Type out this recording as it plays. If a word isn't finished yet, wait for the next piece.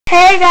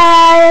Hey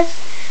guys,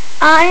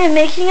 I am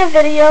making a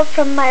video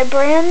from my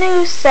brand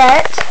new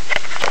set,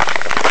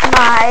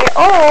 my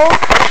old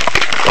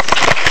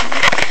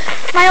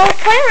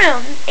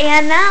playroom,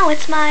 and now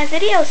it's my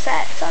video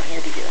set, so I'm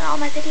going to be doing all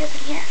my videos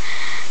in here,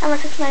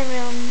 unless it's my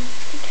room,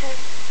 because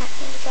my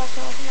game is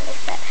also another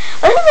set.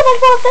 But this is a much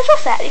more official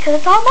set, because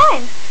it's all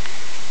mine,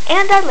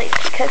 and Dudley's,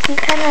 because he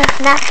kind of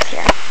naps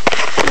here.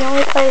 It's the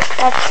only place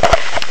that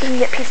he can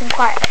get peace and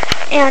quiet.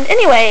 And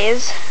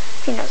anyways,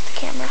 he knows the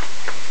camera.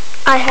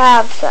 I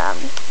have some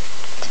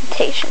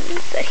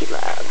Temptations that he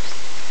loves.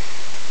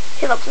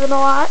 He loves them a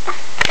lot.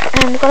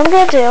 And what I'm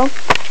going to do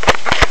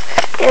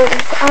is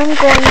I'm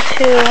going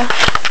to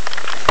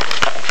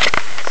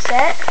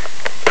set.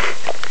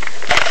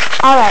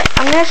 Alright,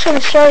 I'm just going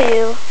to show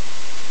you.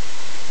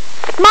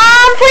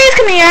 Mom, please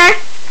come here.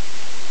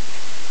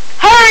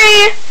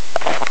 Hurry.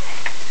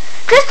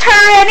 Just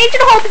hurry. I need you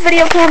to hold the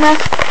video camera.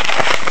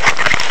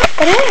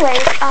 But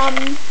anyways,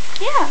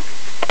 yeah.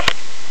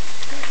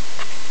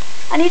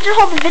 I need you to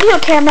hold the video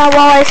camera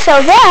while I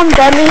show them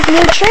Dudley's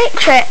new trick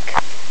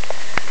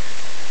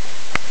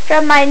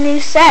from my new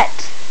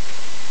set.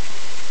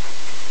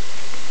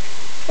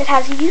 It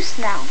has use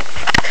now.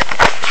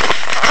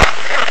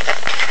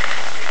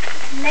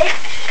 Make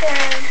sure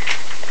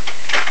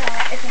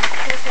it's not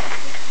perfect.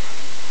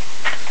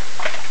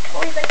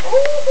 Oh, he's like,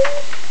 ooh.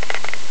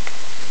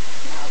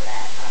 Smell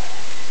that.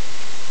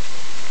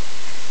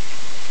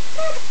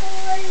 Alright. Good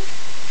boy.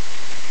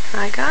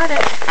 I got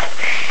it.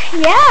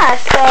 Yeah,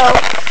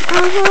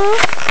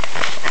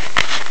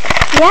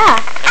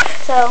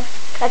 so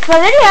that's my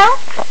video,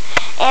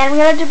 and I'm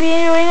going to be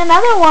doing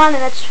another one,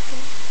 and it's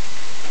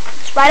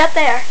right up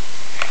there.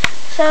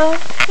 So,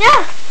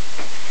 yeah,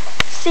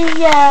 see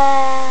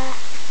ya.